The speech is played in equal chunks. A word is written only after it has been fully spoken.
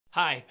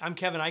Hi, I'm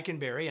Kevin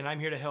Eikenberry, and I'm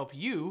here to help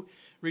you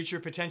reach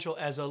your potential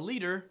as a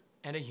leader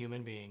and a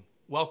human being.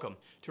 Welcome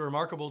to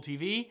Remarkable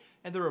TV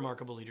and the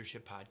Remarkable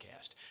Leadership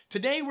Podcast.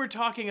 Today we're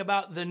talking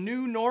about the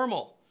new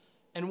normal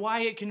and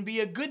why it can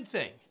be a good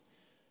thing.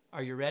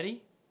 Are you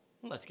ready?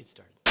 Well, let's get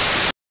started.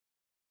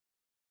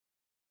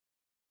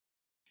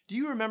 Do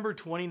you remember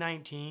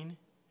 2019?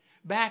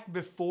 Back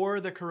before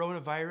the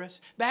coronavirus?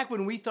 Back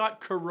when we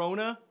thought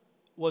Corona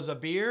was a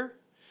beer?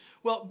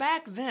 Well,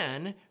 back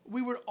then,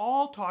 we were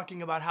all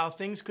talking about how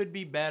things could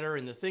be better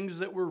and the things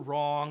that were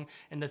wrong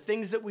and the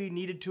things that we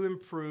needed to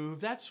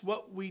improve. That's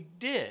what we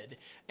did.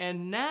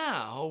 And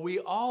now we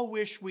all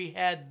wish we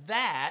had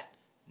that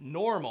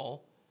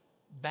normal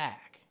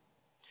back.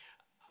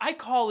 I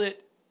call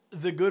it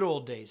the good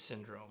old days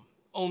syndrome,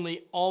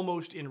 only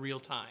almost in real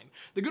time.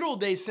 The good old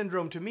days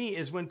syndrome to me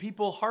is when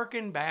people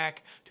hearken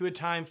back to a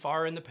time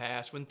far in the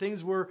past when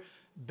things were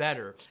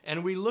better.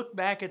 And we look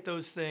back at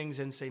those things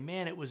and say,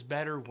 man, it was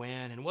better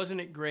when, and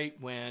wasn't it great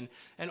when,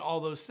 and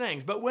all those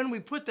things. But when we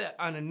put that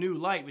on a new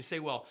light, we say,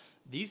 well,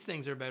 these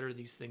things are better, and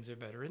these things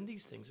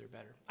are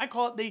better. I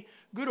call it the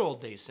good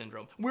old days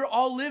syndrome. We're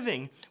all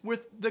living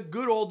with the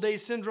good old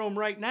days syndrome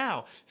right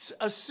now,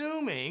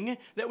 assuming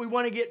that we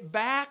want to get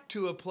back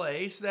to a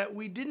place that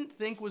we didn't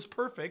think was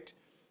perfect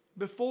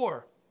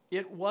before.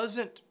 It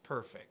wasn't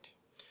perfect.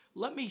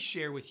 Let me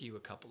share with you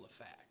a couple of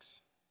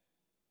facts.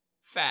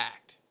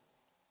 Fact.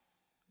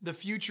 The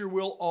future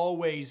will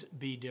always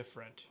be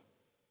different.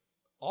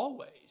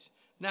 Always.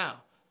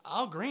 Now,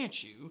 I'll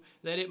grant you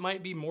that it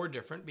might be more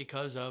different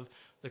because of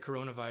the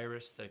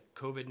coronavirus, the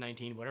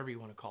COVID-19, whatever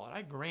you want to call it.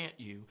 I grant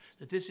you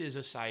that this is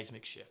a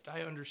seismic shift.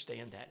 I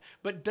understand that.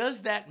 But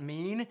does that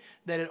mean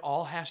that it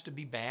all has to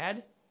be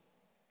bad?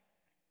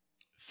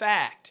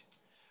 Fact.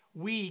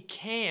 We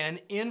can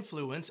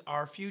influence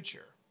our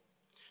future.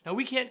 Now,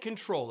 we can't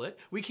control it.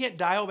 We can't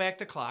dial back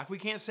the clock. We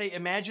can't say,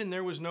 imagine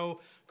there was no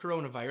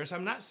coronavirus.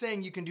 I'm not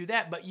saying you can do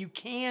that, but you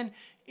can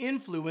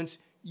influence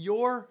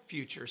your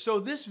future. So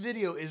this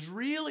video is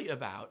really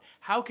about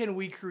how can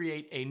we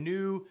create a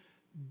new,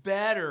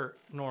 better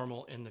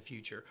normal in the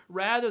future,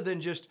 rather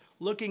than just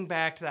looking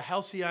back to the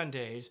halcyon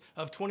days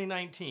of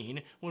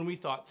 2019 when we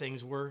thought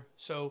things were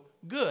so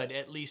good,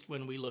 at least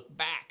when we look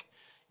back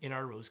in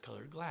our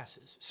rose-colored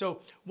glasses.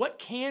 So what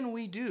can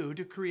we do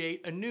to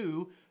create a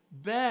new,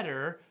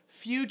 better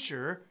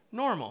future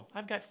normal?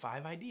 I've got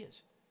 5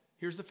 ideas.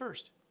 Here's the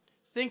first.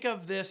 Think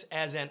of this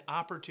as an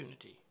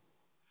opportunity.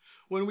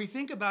 When we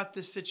think about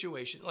this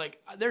situation, like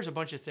there's a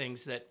bunch of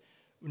things that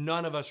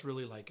none of us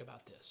really like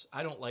about this.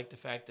 I don't like the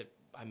fact that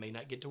I may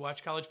not get to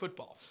watch college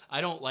football.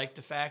 I don't like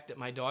the fact that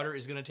my daughter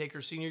is going to take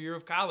her senior year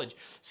of college,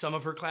 some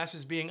of her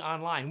classes being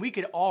online. We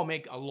could all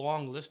make a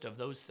long list of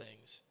those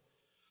things.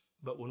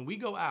 But when we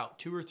go out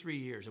 2 or 3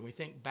 years and we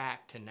think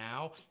back to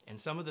now and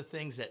some of the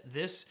things that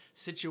this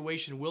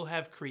situation will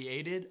have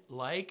created,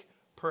 like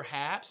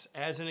perhaps,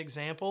 as an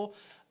example,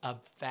 a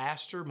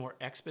faster, more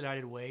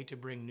expedited way to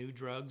bring new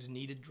drugs,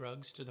 needed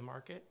drugs to the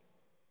market,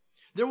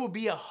 there will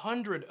be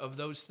 100 of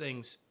those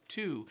things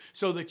too.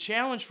 So the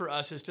challenge for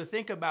us is to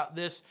think about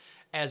this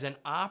as an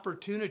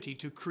opportunity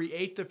to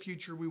create the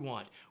future we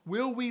want.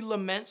 Will we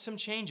lament some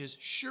changes?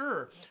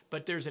 Sure,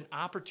 but there's an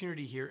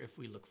opportunity here if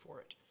we look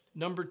for it.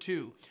 Number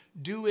 2,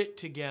 do it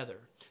together.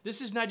 This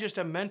is not just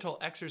a mental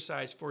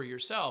exercise for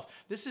yourself.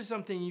 This is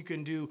something you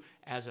can do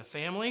as a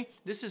family.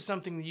 This is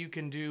something that you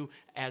can do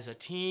as a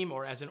team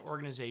or as an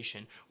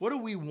organization. What do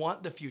we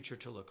want the future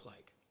to look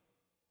like?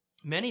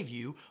 Many of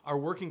you are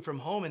working from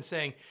home and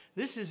saying,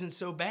 this isn't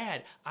so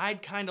bad.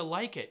 I'd kind of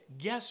like it.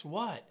 Guess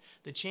what?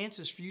 The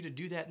chances for you to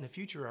do that in the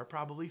future are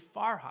probably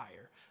far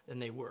higher than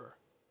they were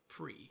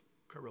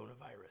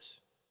pre-coronavirus.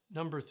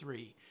 Number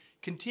 3,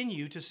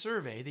 continue to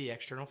survey the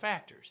external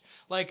factors.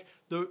 Like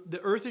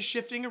the earth is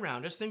shifting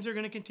around us. Things are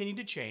going to continue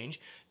to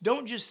change.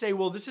 Don't just say,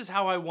 well, this is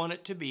how I want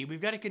it to be.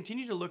 We've got to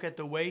continue to look at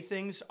the way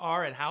things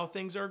are and how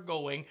things are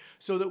going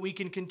so that we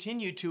can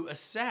continue to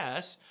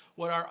assess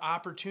what our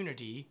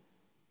opportunity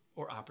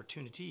or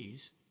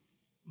opportunities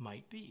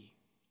might be.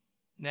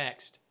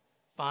 Next,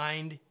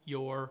 find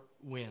your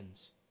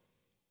wins.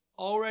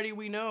 Already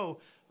we know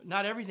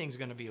not everything's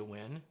going to be a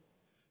win,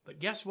 but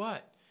guess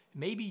what?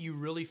 Maybe you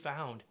really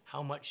found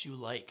how much you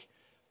like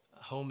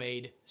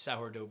homemade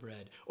sourdough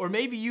bread. Or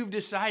maybe you've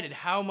decided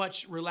how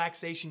much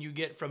relaxation you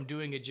get from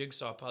doing a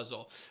jigsaw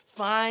puzzle.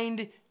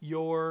 Find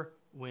your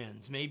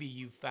wins. Maybe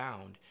you've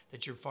found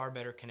that you're far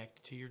better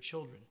connected to your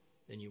children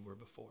than you were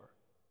before.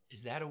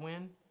 Is that a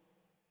win?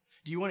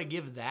 Do you want to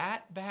give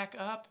that back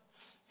up?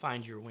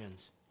 Find your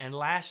wins. And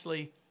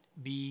lastly,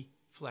 be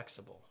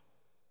flexible.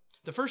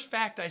 The first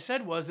fact I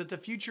said was that the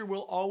future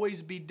will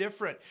always be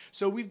different.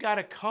 So we've got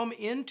to come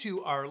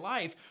into our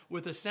life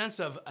with a sense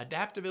of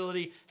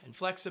adaptability and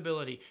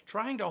flexibility,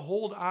 trying to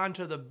hold on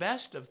to the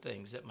best of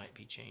things that might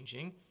be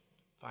changing,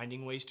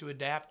 finding ways to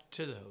adapt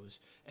to those,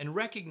 and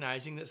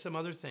recognizing that some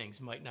other things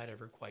might not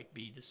ever quite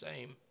be the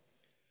same.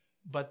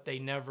 But they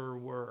never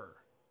were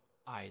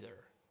either.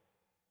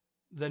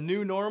 The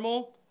new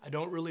normal, I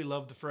don't really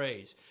love the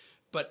phrase,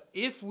 But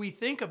if we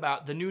think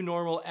about the new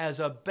normal as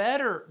a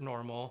better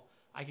normal,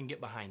 I can get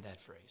behind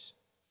that phrase.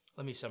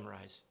 Let me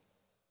summarize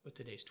with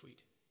today's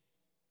tweet.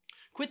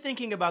 Quit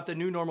thinking about the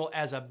new normal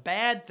as a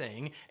bad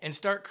thing and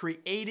start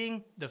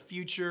creating the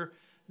future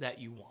that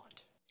you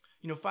want.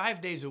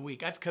 5 days a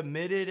week, I've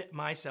committed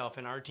myself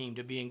and our team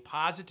to being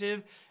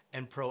positive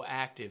and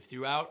proactive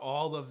throughout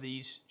all of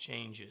these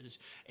changes.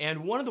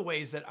 And one of the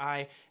ways that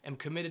I am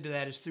committed to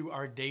that is through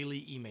our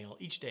daily email.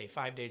 Each day,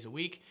 5 days a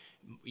week,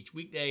 each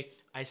weekday,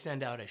 I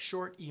send out a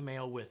short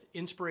email with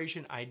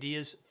inspiration,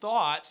 ideas,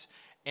 thoughts,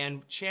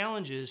 and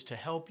challenges to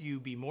help you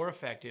be more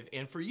effective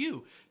and for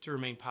you to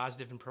remain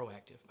positive and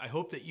proactive. I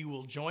hope that you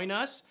will join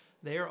us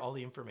there. All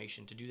the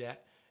information to do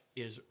that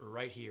is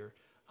right here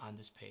on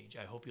this page.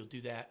 I hope you'll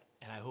do that,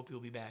 and I hope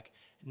you'll be back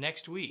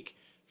next week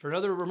for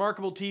another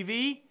Remarkable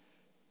TV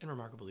and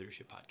Remarkable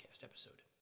Leadership Podcast episode.